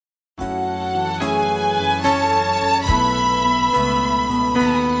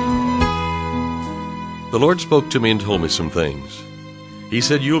The Lord spoke to me and told me some things. He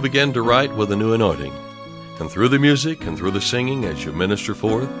said, you'll begin to write with a new anointing. And through the music and through the singing as you minister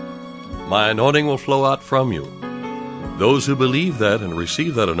forth, my anointing will flow out from you. Those who believe that and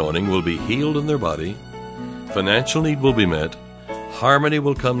receive that anointing will be healed in their body. Financial need will be met. Harmony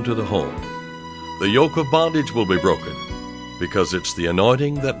will come to the home. The yoke of bondage will be broken, because it's the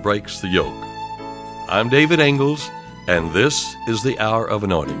anointing that breaks the yoke. I'm David Engels, and this is the Hour of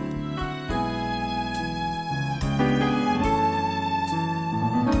Anointing.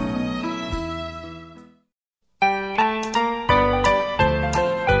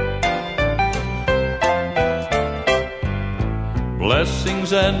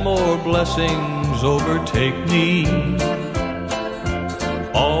 Blessings and more blessings overtake me.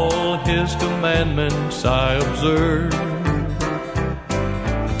 All His commandments I observe,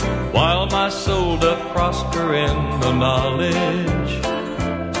 while my soul doth prosper in the knowledge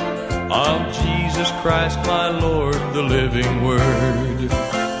of Jesus Christ my Lord, the living Word.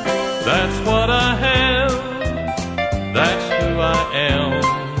 That's what I have, that's who I am.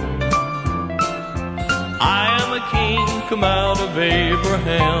 I am a king come out of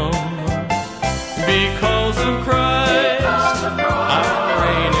Abraham. Because of Christ, I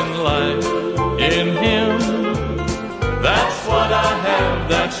reign in life in Him. That's what I have,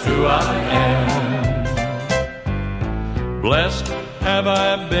 that's who I am. Blessed have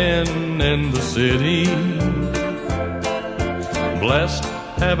I been in the city. Blessed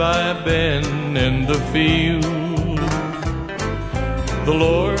have I been in the field. The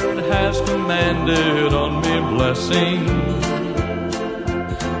Lord has commanded on me blessing.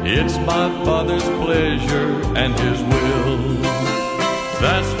 It's my Father's pleasure and His will.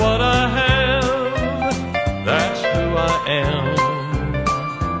 That's what I have, that's who I am.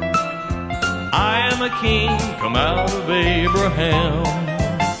 I am a king come out of Abraham.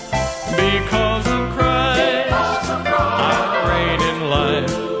 Because of Christ, I reign in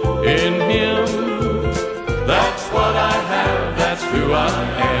life in Him. That's what I have, that's who I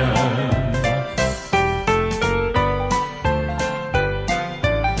am.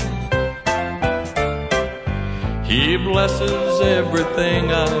 He blesses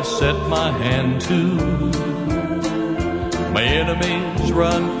everything I set my hand to. My enemies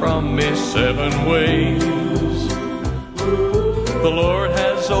run from me 7 ways. The Lord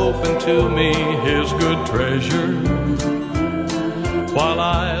has opened to me His good treasure, while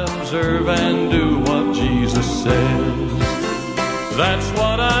I observe and do what Jesus says. That's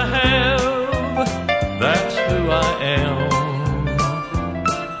what I have, that's who I am.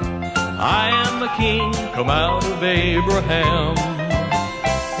 I am a king come out of Abraham.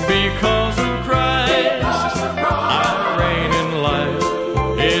 Because of Christ, I reign in life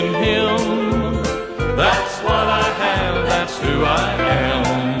in Him. That's what I have, that's who I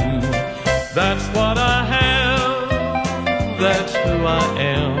am. That's what I have, that's who I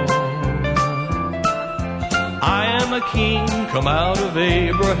am. I am a king come out of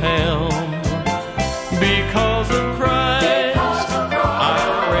Abraham. Because of Christ,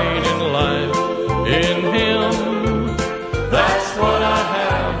 I reign in life in Him. That's what I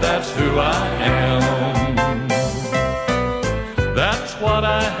have, that's who I am. That's what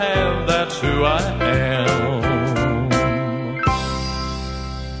I have, that's who I am.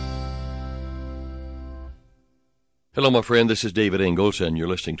 Hello, my friend. This is David Engels, and you're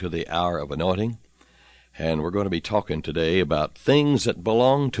listening to the Hour of Anointing. And we're going to be talking today about things that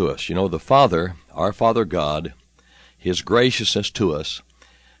belong to us. You know, the Father, our Father God, His graciousness to us,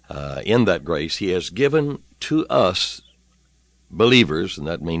 in that grace, He has given to us believers, and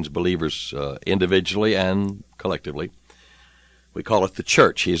that means believers individually and collectively. We call it the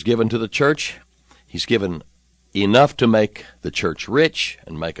church. He has given to the church. He's given enough to make the church rich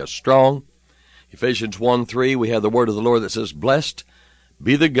and make us strong. Ephesians 1:3, we have the word of the Lord that says, Blessed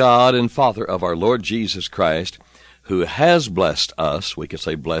be the God and Father of our Lord Jesus Christ, who has blessed us, we could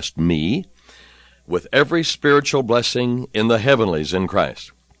say blessed me, with every spiritual blessing in the heavenlies in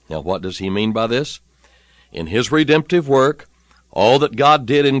Christ. Now, what does He mean by this? In His redemptive work, all that God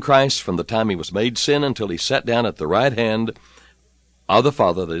did in Christ from the time He was made sin until He sat down at the right hand of the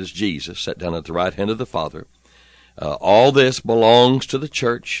Father, that is Jesus, sat down at the right hand of the Father, all this belongs to the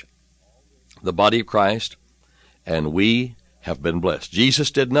church, the body of Christ, and we have been blessed.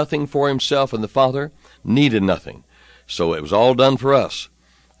 Jesus did nothing for Himself, and the Father needed nothing. So it was all done for us.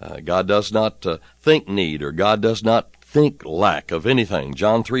 God does not think need, or God does not think lack of anything.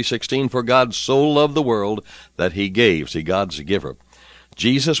 John 3:16, for God so loved the world that He gave. See, God's a giver.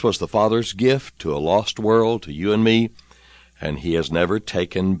 Jesus was the Father's gift to a lost world, to you and me, and He has never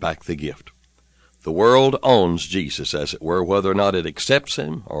taken back the gift. The world owns Jesus, as it were, whether or not it accepts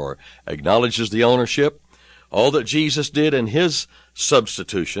Him or acknowledges the ownership. All that Jesus did in his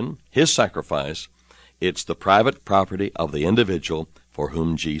substitution, his sacrifice, it's the private property of the individual for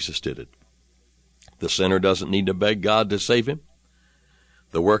whom Jesus did it. The sinner doesn't need to beg God to save him.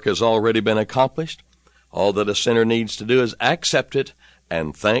 The work has already been accomplished. All that a sinner needs to do is accept it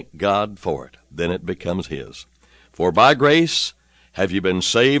and thank God for it. Then it becomes his. For by grace have you been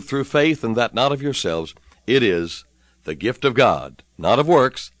saved through faith, and that not of yourselves. It is the gift of God, not of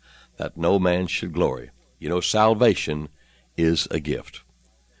works, that no man should glory. You know, salvation is a gift.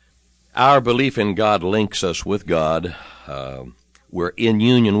 Our belief in God links us with God. We're in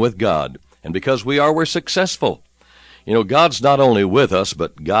union with God. And because we are, we're successful. You know, God's not only with us,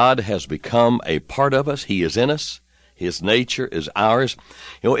 but God has become a part of us. He is in us. His nature is ours.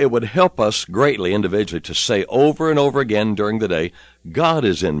 You know, it would help us greatly individually to say over and over again during the day, God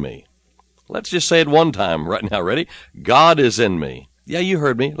is in me. Let's just say it one time right now. Ready? God is in me. Yeah, you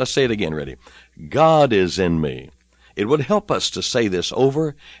heard me. Let's say it again. Ready? God is in me. It would help us to say this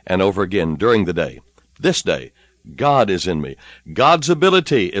over and over again during the day. This day, God is in me. God's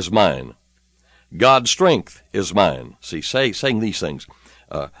ability is mine. God's strength is mine. See, saying these things,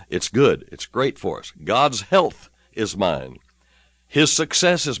 it's good. It's great for us. God's health is mine. His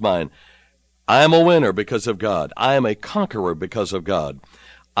success is mine. I am a winner because of God. I am a conqueror because of God.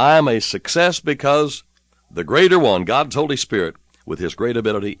 I am a success because the greater one, God's Holy Spirit, with his great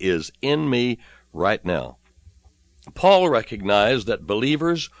ability, is in me right now. Paul recognized that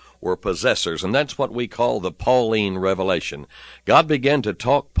believers were possessors, and that's what we call the Pauline revelation. God began to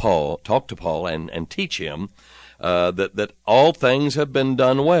talk to Paul and teach him that all things have been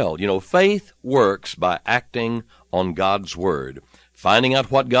done well. You know, faith works by acting on God's word, finding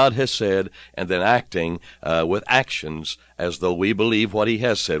out what God has said, and then acting with actions as though we believe what he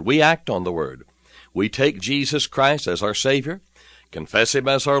has said. We act on the word. We take Jesus Christ as our Savior, confess him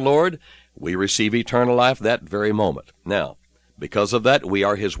as our Lord. We receive eternal life that very moment. Now, because of that, we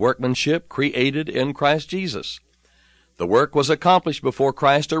are his workmanship, created in Christ Jesus. The work was accomplished before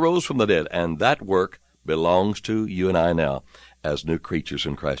Christ arose from the dead, and that work belongs to you and I now as new creatures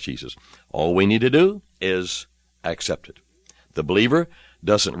in Christ Jesus. All we need to do is accept it. The believer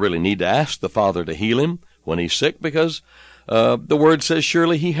doesn't really need to ask the Father to heal him when he's sick, because the Word says,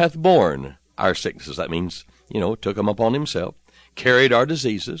 surely he hath borne our sicknesses. That means, took them upon himself, carried our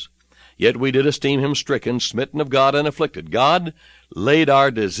diseases. Yet we did esteem him stricken, smitten of God, and afflicted. God laid our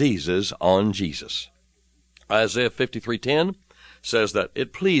diseases on Jesus. Isaiah 53:10 says that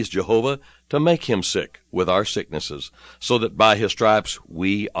it pleased Jehovah to make him sick with our sicknesses, so that by his stripes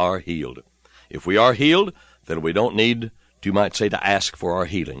we are healed. If we are healed, then we don't need, you might say, to ask for our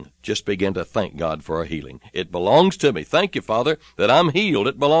healing. Just begin to thank God for our healing. It belongs to me. Thank you, Father, that I'm healed.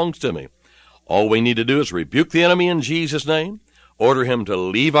 It belongs to me. All we need to do is rebuke the enemy in Jesus' name, order him to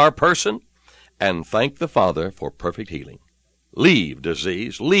leave our person, and thank the Father for perfect healing. Leave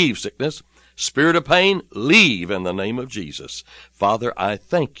disease, leave sickness, spirit of pain, leave in the name of Jesus. Father, I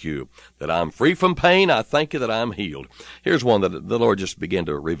thank you that I'm free from pain. I thank you that I'm healed. Here's one that the Lord just began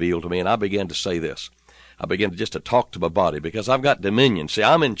to reveal to me, and I began to say this. I began to talk to my body, because I've got dominion. See,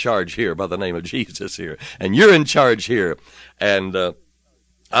 I'm in charge here by the name of Jesus here, and you're in charge here. And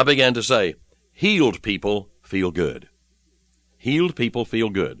I began to say, healed people feel good. Healed people feel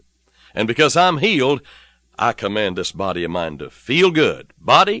good. And because I'm healed, I command this body of mine to feel good.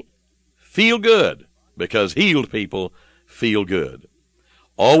 Body, feel good, because healed people feel good.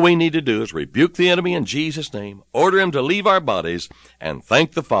 All we need to do is rebuke the enemy in Jesus' name, order him to leave our bodies, and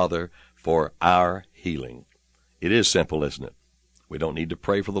thank the Father for our healing. It is simple, isn't it? We don't need to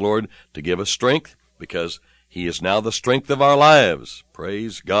pray for the Lord to give us strength, because he is now the strength of our lives.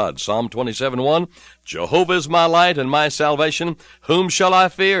 Praise God. Psalm 27:1, Jehovah is my light and my salvation. Whom shall I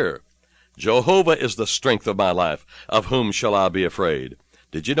fear? Jehovah is the strength of my life. Of whom shall I be afraid?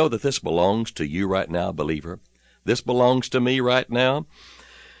 Did you know that this belongs to you right now, believer? This belongs to me right now.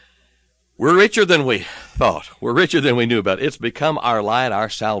 We're richer than we thought. We're richer than we knew about. It's become our light, our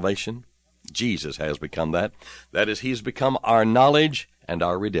salvation. Jesus has become that. That is, he's become our knowledge and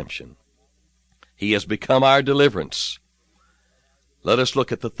our redemption. He has become our deliverance. Let us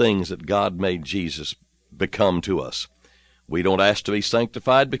look at the things that God made Jesus become to us. We don't ask to be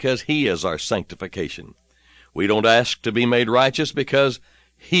sanctified because he is our sanctification. We don't ask to be made righteous because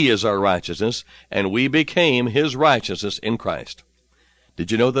he is our righteousness, and we became his righteousness in Christ.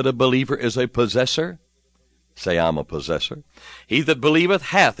 Did you know that a believer is a possessor? Say, I'm a possessor. He that believeth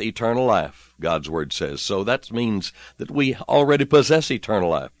hath eternal life, God's word says. So that means that we already possess eternal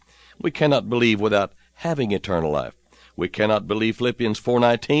life. We cannot believe without having eternal life. We cannot believe Philippians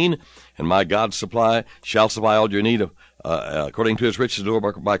 4:19, and my God shall supply all your need according to his riches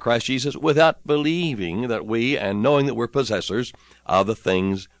by Christ Jesus, without believing that we and knowing that we're possessors of the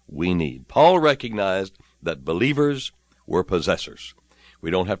things we need. Paul recognized that believers were possessors.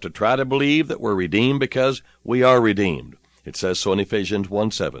 We don't have to try to believe that we're redeemed because we are redeemed. It says so in Ephesians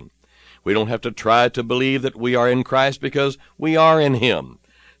 1:7. We don't have to try to believe that we are in Christ because we are in him.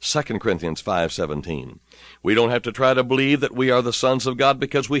 2 Corinthians 5:17. We don't have to try to believe that we are the sons of God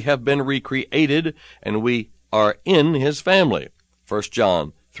because we have been recreated and we are in his family. 1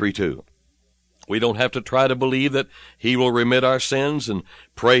 John 3:2. We don't have to try to believe that he will remit our sins and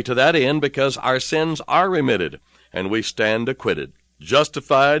pray to that end because our sins are remitted and we stand acquitted,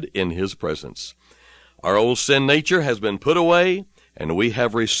 justified in his presence. Our old sin nature has been put away and we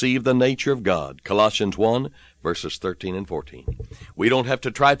have received the nature of God. Colossians 1, verses 13 and 14. We don't have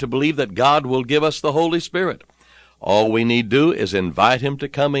to try to believe that God will give us the Holy Spirit. All we need do is invite him to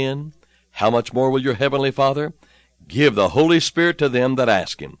come in. How much more will your heavenly Father give the Holy Spirit to them that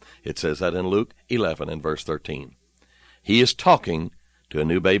ask him? It says that in Luke 11 and verse 13. He is talking to a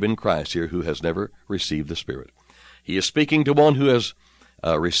new babe in Christ here who has never received the Spirit. He is speaking to one who has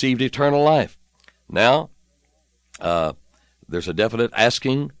received eternal life. Now, there's a definite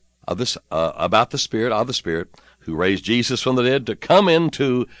asking of this about the Spirit who raised Jesus from the dead to come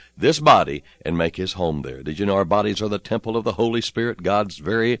into this body and make his home there. Did you know our bodies are the temple of the Holy Spirit, God's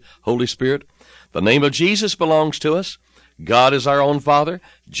very Holy Spirit? The name of Jesus belongs to us. God is our own Father.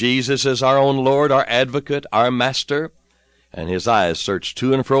 Jesus is our own Lord, our advocate, our master. And his eyes search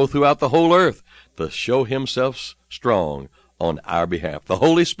to and fro throughout the whole earth to show himself strong on our behalf. The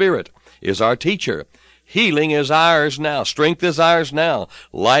Holy Spirit is our teacher. Healing is ours now. Strength is ours now.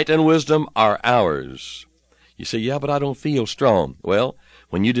 Light and wisdom are ours. You say, yeah, but I don't feel strong. Well,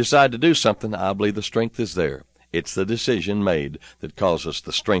 when you decide to do something, I believe the strength is there. It's the decision made that causes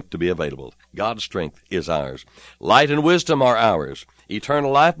the strength to be available. God's strength is ours. Light and wisdom are ours.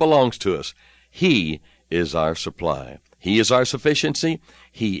 Eternal life belongs to us. He is our supply. He is our sufficiency.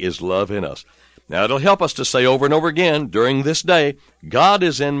 He is love in us. Now, it'll help us to say over and over again during this day, God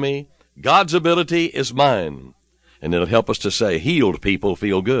is in me. God's ability is mine. And it'll help us to say, healed people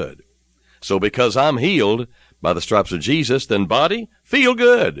feel good. So because I'm healed by the stripes of Jesus, then body, feel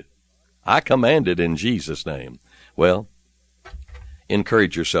good. I command it in Jesus' name. Well,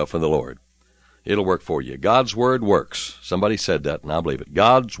 encourage yourself in the Lord. It'll work for you. God's word works. Somebody said that, and I believe it.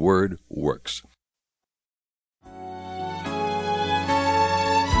 God's word works.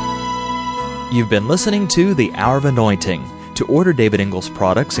 You've been listening to The Hour of Anointing. To order David Ingles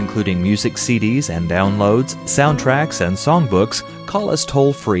products, including music CDs and downloads, soundtracks, and songbooks, call us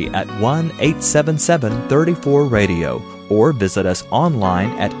toll-free at 1-877-34-RADIO or visit us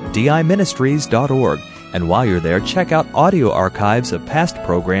online at diministries.org. And while you're there, check out audio archives of past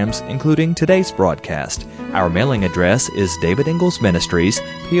programs, including today's broadcast. Our mailing address is David Ingles Ministries,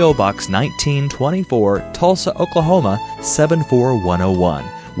 P.O. Box 1924, Tulsa, Oklahoma 74101.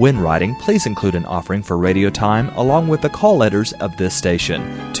 When writing, please include an offering for radio time along with the call letters of this station.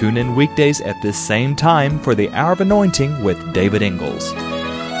 Tune in weekdays at this same time for the Hour of Anointing with David Ingles. Go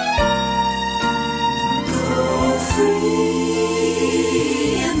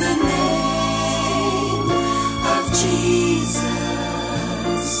free in the name of Jesus.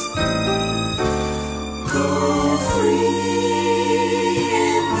 Go free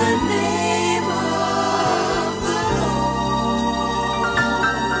in the name of the Lord.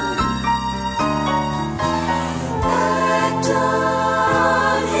 Act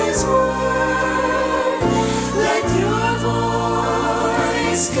on his word. Let your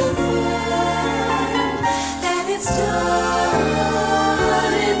voice confirm that it's done.